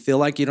tonight, if you feel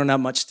like you don't have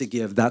much to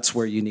give, that's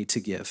where you need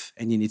to give,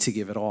 and you need to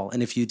give it all.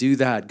 And if you do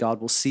that,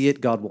 God will see it,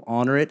 God will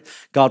honor it,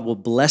 God will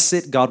bless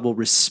it, God will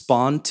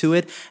respond to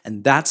it.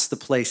 And that's the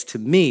place, to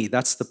me,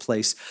 that's the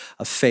place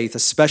of faith,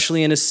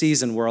 especially in a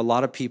season where a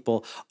lot of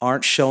people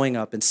aren't showing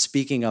up and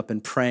speaking up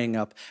and praying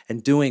up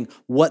and doing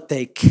what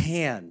they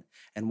can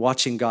and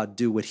watching God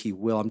do what He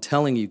will. I'm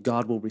telling you,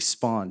 God will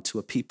respond to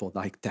a people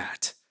like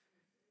that.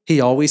 He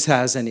always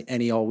has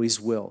and He always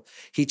will.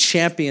 He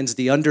champions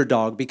the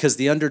underdog because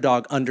the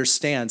underdog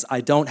understands, I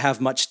don't have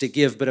much to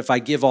give, but if I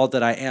give all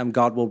that I am,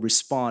 God will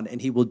respond,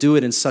 and He will do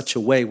it in such a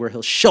way where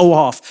He'll show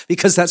off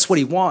because that's what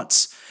He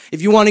wants.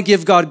 If you want to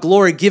give God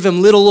glory, give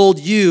Him little old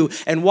you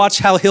and watch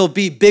how He'll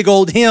be big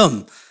old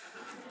Him.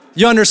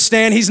 You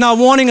understand? He's not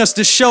wanting us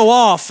to show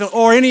off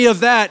or any of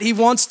that. He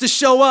wants to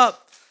show up.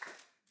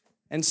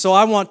 And so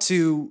I want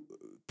to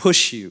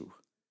push you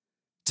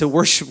to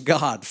worship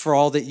God for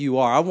all that you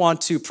are. I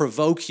want to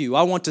provoke you.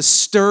 I want to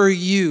stir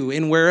you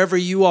in wherever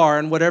you are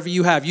and whatever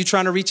you have. You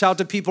trying to reach out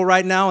to people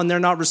right now and they're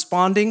not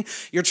responding?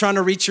 You're trying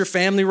to reach your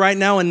family right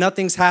now and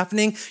nothing's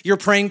happening? You're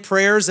praying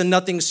prayers and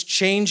nothing's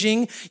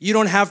changing? You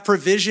don't have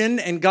provision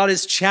and God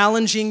is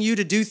challenging you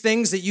to do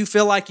things that you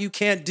feel like you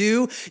can't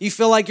do? You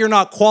feel like you're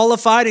not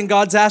qualified and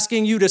God's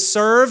asking you to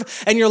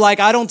serve and you're like,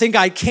 I don't think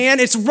I can.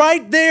 It's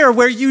right there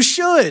where you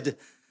should.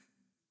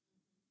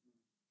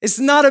 It's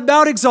not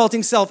about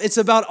exalting self. It's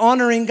about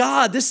honoring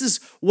God. This is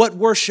what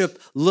worship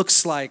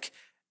looks like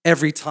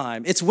every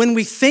time. It's when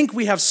we think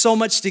we have so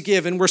much to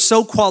give and we're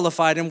so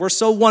qualified and we're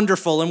so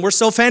wonderful and we're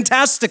so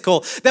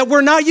fantastical that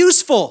we're not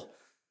useful.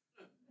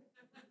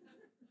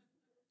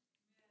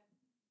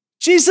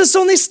 Jesus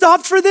only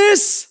stopped for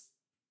this.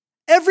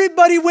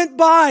 Everybody went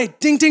by.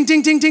 Ding, ding,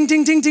 ding, ding, ding,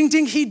 ding, ding, ding,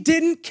 ding. He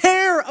didn't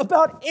care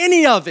about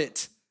any of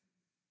it.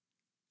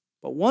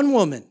 But one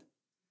woman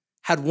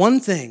had one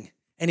thing.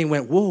 And He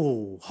went,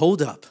 whoa,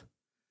 hold up.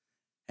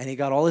 And He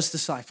got all His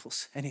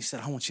disciples and He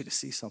said, I want you to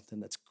see something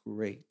that's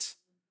great.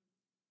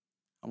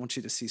 I want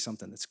you to see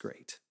something that's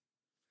great.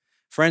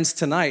 Friends,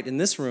 tonight in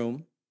this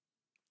room,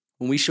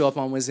 when we show up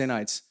on Wednesday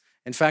nights,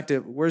 in fact,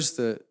 where's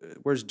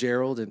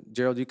Gerald? And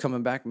Gerald, you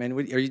coming back, man? Are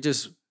you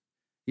just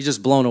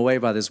blown away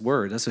by this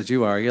word? That's what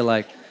you are.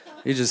 You're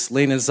just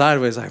leaning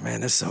sideways like,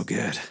 man, that's so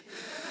good.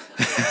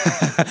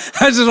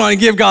 I just want to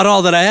give God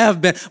all that I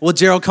have been. Well,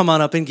 Gerald, come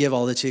on up and give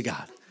all that you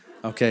got.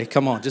 Okay,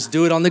 come on. Just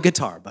do it on the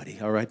guitar, buddy.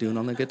 All right, do it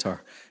on the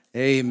guitar.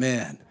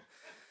 Amen.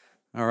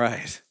 All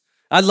right.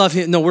 I love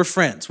him. No, we're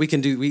friends.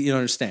 You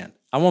understand.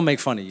 I won't make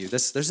fun of you.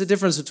 There's a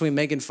difference between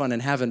making fun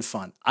and having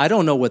fun. I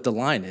don't know what the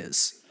line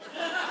is.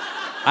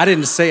 I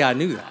didn't say I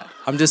knew that.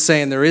 I'm just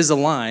saying there is a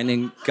line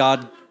and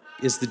God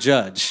is the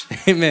judge.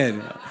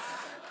 Amen.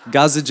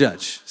 God's the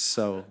judge.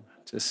 So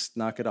just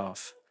knock it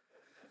off.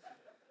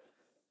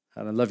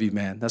 I love you,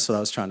 man. That's what I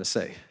was trying to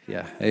say.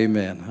 Yeah,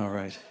 amen. All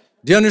right.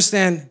 Do you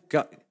understand?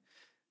 God,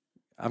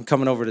 I'm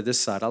coming over to this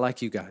side. I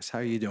like you guys. How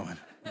are you doing?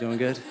 You doing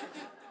good?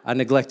 I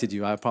neglected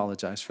you. I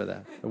apologize for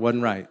that. It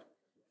wasn't right.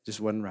 Just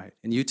wasn't right.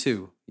 And you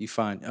too. You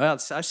fine. Well,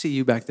 I see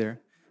you back there.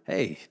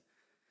 Hey.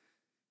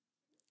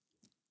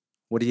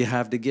 What do you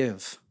have to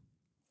give?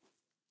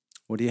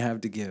 What do you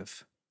have to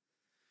give?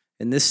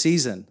 In this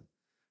season,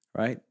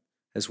 right?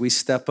 As we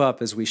step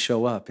up, as we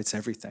show up, it's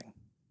everything.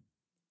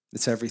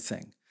 It's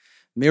everything.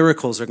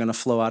 Miracles are going to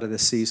flow out of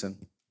this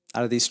season,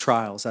 out of these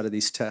trials, out of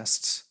these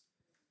tests.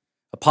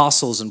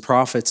 Apostles and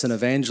prophets and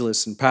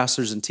evangelists and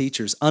pastors and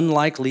teachers,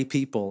 unlikely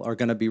people are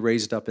going to be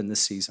raised up in this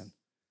season,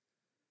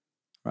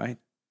 right?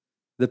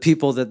 The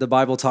people that the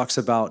Bible talks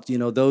about,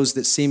 those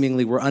that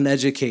seemingly were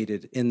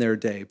uneducated in their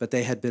day, but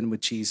they had been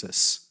with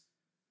Jesus.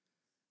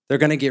 They're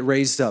going to get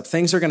raised up.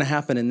 Things are going to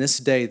happen in this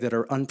day that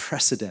are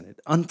unprecedented.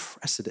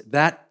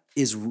 That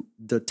is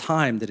the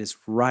time that is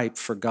ripe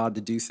for God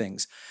to do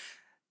things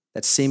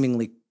that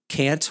seemingly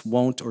can't,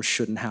 won't, or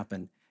shouldn't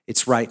happen.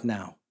 It's right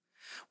now.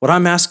 What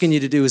I'm asking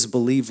you to do is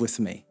believe with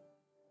me.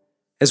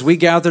 As we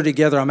gather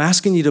together, I'm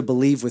asking you to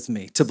believe with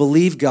me, to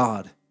believe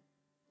God.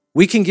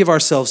 We can give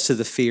ourselves to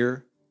the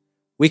fear.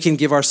 We can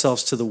give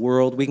ourselves to the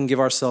world. We can give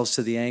ourselves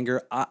to the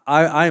anger.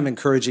 I am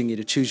encouraging you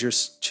to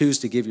choose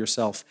to give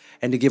yourself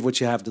and to give what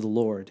you have to the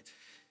Lord.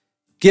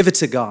 Give it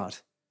to God.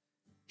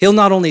 He'll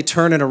not only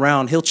turn it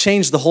around, He'll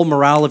change the whole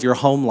morale of your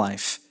home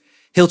life.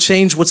 He'll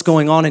change what's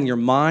going on in your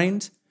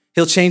mind.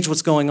 He'll change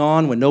what's going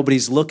on when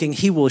nobody's looking.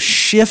 He will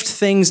shift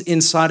things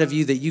inside of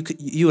you that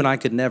you and I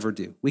could never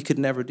do. We could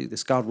never do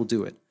this. God will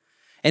do it.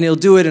 And He'll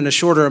do it in a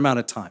shorter amount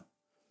of time.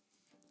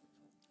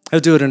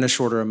 He'll do it in a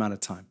shorter amount of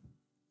time.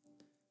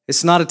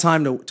 It's not a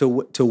time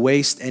to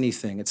waste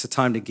anything. It's a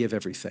time to give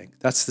everything.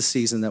 That's the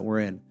season that we're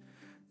in.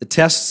 The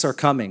tests are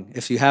coming.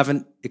 If you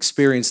haven't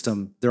experienced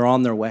them, they're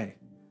on their way.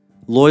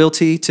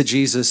 Loyalty to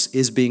Jesus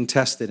is being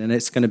tested, and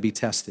it's going to be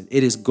tested.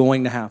 It is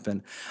going to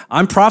happen.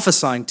 I'm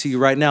prophesying to you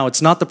right now.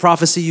 It's not the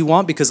prophecy you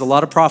want, because a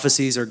lot of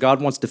prophecies are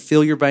God wants to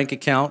fill your bank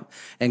account,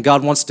 and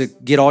God wants to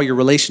get all your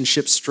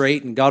relationships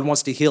straight, and God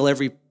wants to heal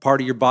every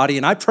part of your body.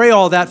 And I pray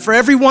all that for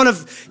every one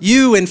of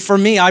you, and for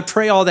me, I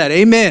pray all that.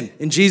 Amen,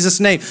 in Jesus'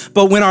 name.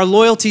 But when our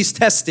loyalty is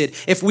tested,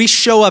 if we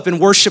show up and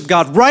worship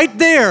God right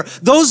there,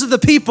 those are the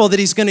people that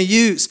he's going to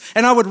use.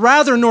 And I would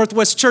rather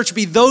Northwest Church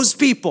be those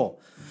people,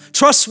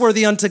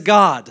 trustworthy unto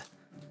God,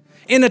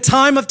 in a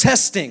time of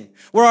testing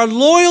where our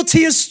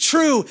loyalty is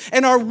true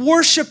and our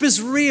worship is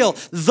real.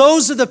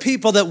 Those are the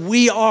people that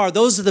we are.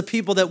 Those are the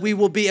people that we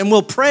will be. And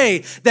we'll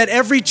pray that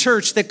every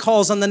church that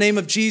calls on the name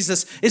of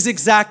Jesus is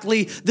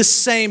exactly the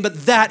same,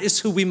 but that is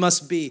who we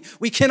must be.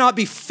 We cannot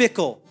be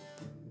fickle.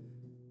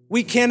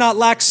 We cannot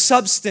lack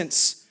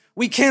substance.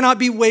 We cannot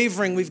be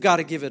wavering. We've got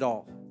to give it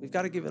all. We've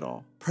got to give it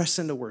all. Press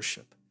into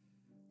worship.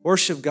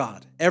 Worship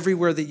God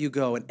everywhere that you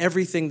go and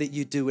everything that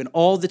you do and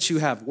all that you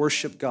have.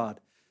 Worship God.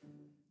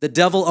 The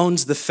devil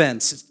owns the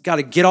fence. It's got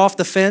to get off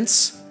the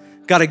fence.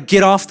 Got to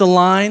get off the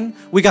line.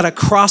 We got to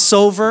cross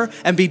over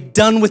and be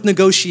done with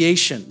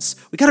negotiations.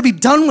 We got to be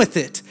done with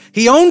it.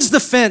 He owns the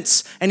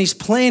fence, and he's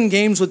playing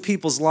games with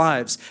people's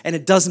lives, and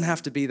it doesn't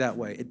have to be that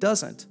way. It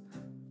doesn't.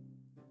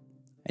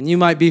 And you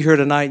might be here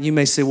tonight and you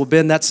may say, well,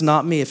 Ben, that's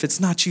not me. If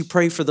it's not you,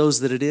 pray for those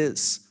that it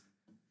is.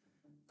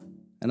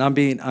 And I'm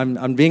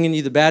bringing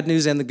you the bad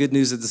news and the good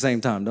news at the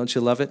same time. Don't you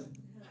love it?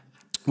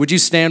 Would you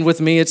stand with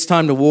me? It's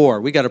time to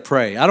war. We got to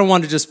pray. I don't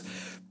want to just,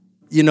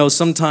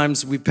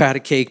 sometimes we pat a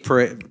cake,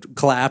 pray,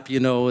 clap,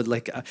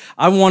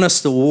 I want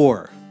us to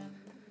war.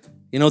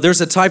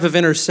 There's a type of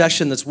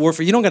intercession that's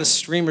warfare. You don't got to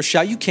scream or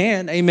shout. You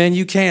can, amen,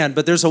 you can.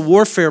 But there's a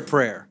warfare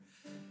prayer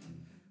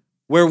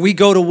where we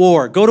go to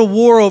war. Go to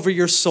war over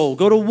your soul.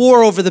 Go to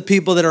war over the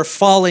people that are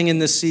falling in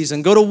this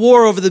season. Go to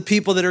war over the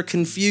people that are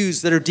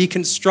confused, that are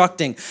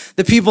deconstructing,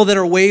 the people that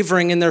are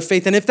wavering in their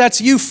faith. And if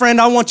that's you, friend,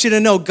 I want you to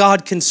know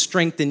God can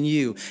strengthen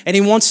you. And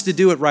he wants to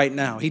do it right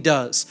now. He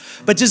does.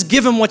 But just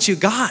give him what you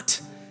got.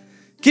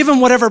 Give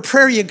him whatever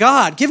prayer you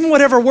got. Give him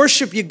whatever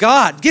worship you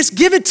got. Just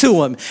give it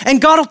to him.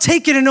 And God will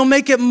take it and he'll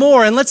make it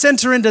more. And let's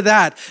enter into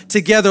that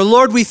together.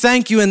 Lord, we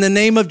thank you in the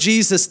name of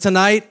Jesus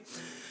tonight,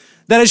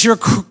 that as you're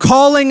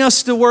calling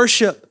us to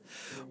worship,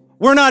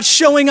 we're not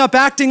showing up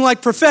acting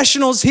like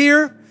professionals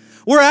here.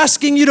 We're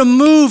asking you to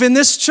move in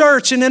this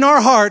church and in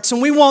our hearts,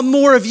 and we want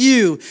more of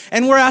you.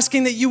 And we're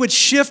asking that you would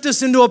shift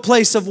us into a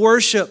place of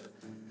worship,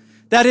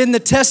 that in the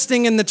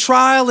testing and the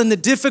trial and the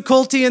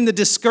difficulty and the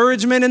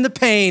discouragement and the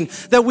pain,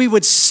 that we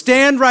would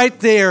stand right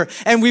there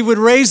and we would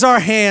raise our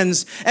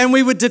hands and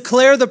we would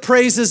declare the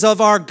praises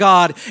of our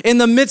God in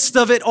the midst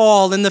of it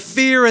all, in the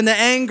fear and the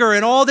anger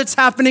and all that's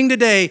happening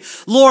today.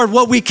 Lord,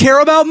 what we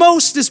care about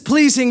most is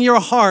pleasing your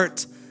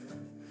heart.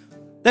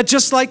 That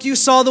just like you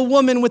saw the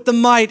woman with the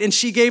mite and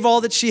she gave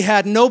all that she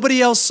had,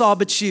 nobody else saw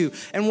but you.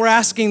 And we're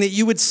asking that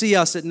you would see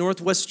us at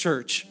Northwest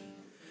Church,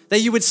 that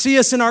you would see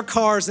us in our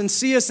cars and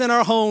see us in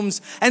our homes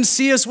and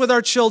see us with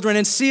our children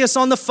and see us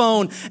on the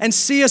phone and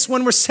see us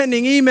when we're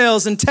sending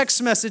emails and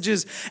text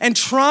messages and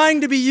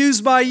trying to be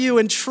used by you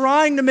and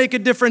trying to make a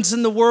difference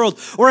in the world.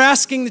 We're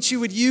asking that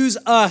you would use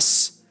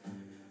us.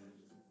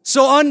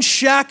 So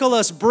unshackle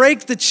us,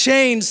 break the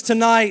chains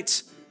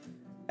tonight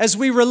as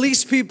we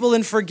release people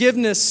in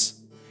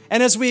forgiveness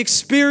and as we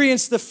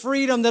experience the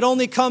freedom that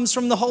only comes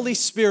from the Holy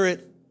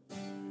Spirit.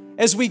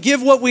 As we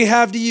give what we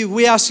have to you,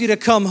 we ask you to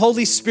come.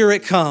 Holy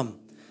Spirit, come.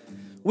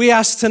 We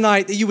ask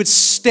tonight that you would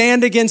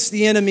stand against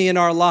the enemy in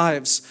our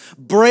lives.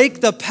 Break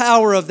the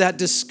power of that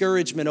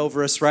discouragement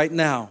over us right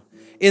now.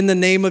 In the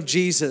name of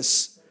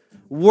Jesus.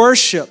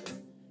 Worship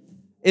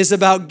is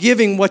about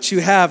giving what you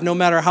have, no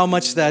matter how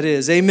much that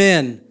is.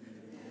 Amen.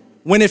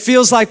 When it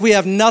feels like we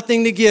have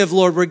nothing to give,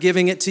 Lord, we're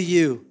giving it to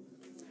you.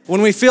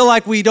 When we feel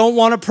like we don't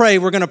want to pray,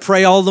 we're going to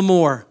pray all the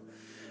more.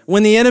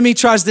 When the enemy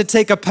tries to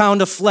take a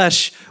pound of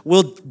flesh,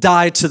 we'll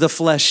die to the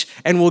flesh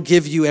and we'll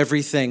give you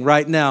everything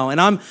right now. And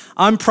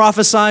I'm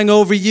prophesying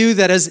over you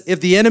that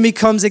if the enemy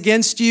comes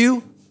against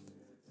you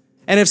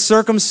and if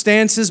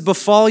circumstances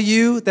befall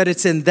you, that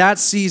it's in that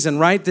season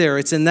right there,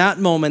 it's in that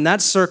moment, that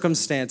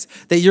circumstance,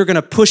 that you're going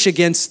to push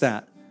against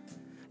that.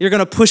 You're going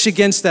to push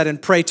against that and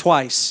pray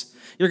twice.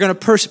 You're going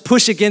to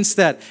push against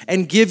that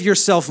and give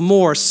yourself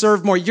more,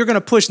 serve more. You're going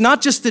to push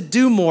not just to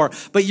do more,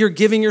 but you're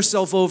giving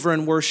yourself over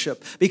in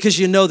worship because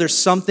you know there's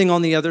something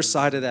on the other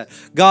side of that.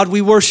 God,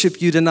 we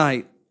worship you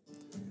tonight.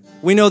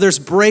 We know there's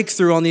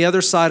breakthrough on the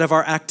other side of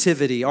our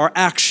activity, our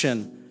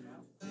action.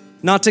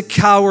 Not to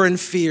cower in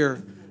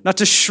fear, not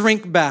to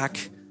shrink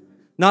back,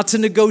 not to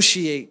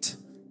negotiate.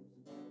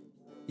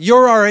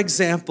 You're our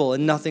example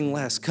and nothing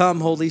less. Come,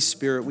 Holy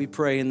Spirit, we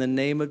pray in the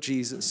name of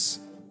Jesus.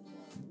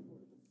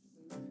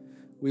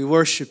 We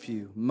worship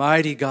you,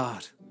 mighty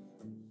God.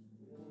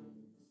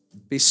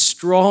 Be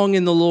strong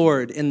in the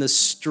Lord, in the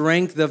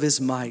strength of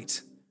his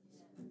might.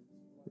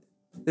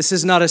 This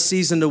is not a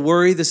season to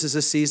worry. This is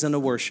a season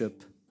of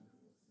worship.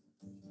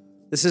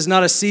 This is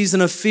not a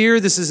season of fear.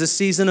 This is a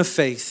season of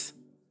faith.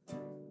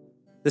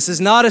 This is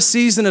not a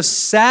season of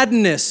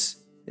sadness.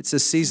 It's a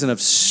season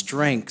of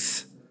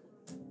strength.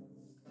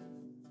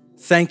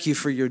 Thank you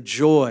for your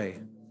joy,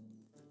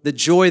 the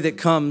joy that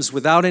comes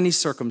without any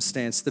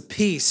circumstance, the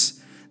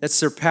peace that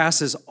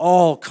surpasses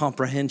all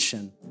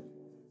comprehension.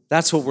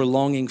 That's what we're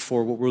longing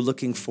for, what we're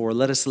looking for.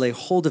 Let us lay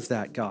hold of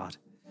that, God.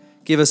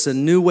 Give us a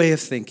new way of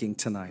thinking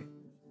tonight.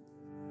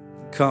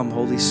 Come,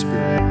 Holy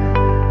Spirit.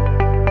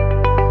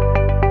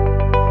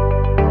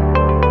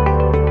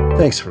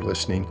 Thanks for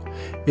listening.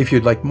 If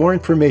you'd like more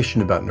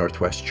information about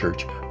Northwest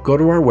Church, go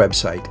to our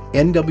website,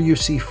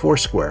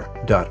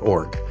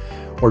 nwcfoursquare.org,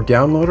 or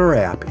download our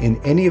app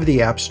in any of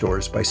the app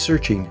stores by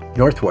searching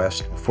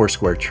Northwest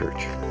Foursquare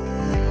Church.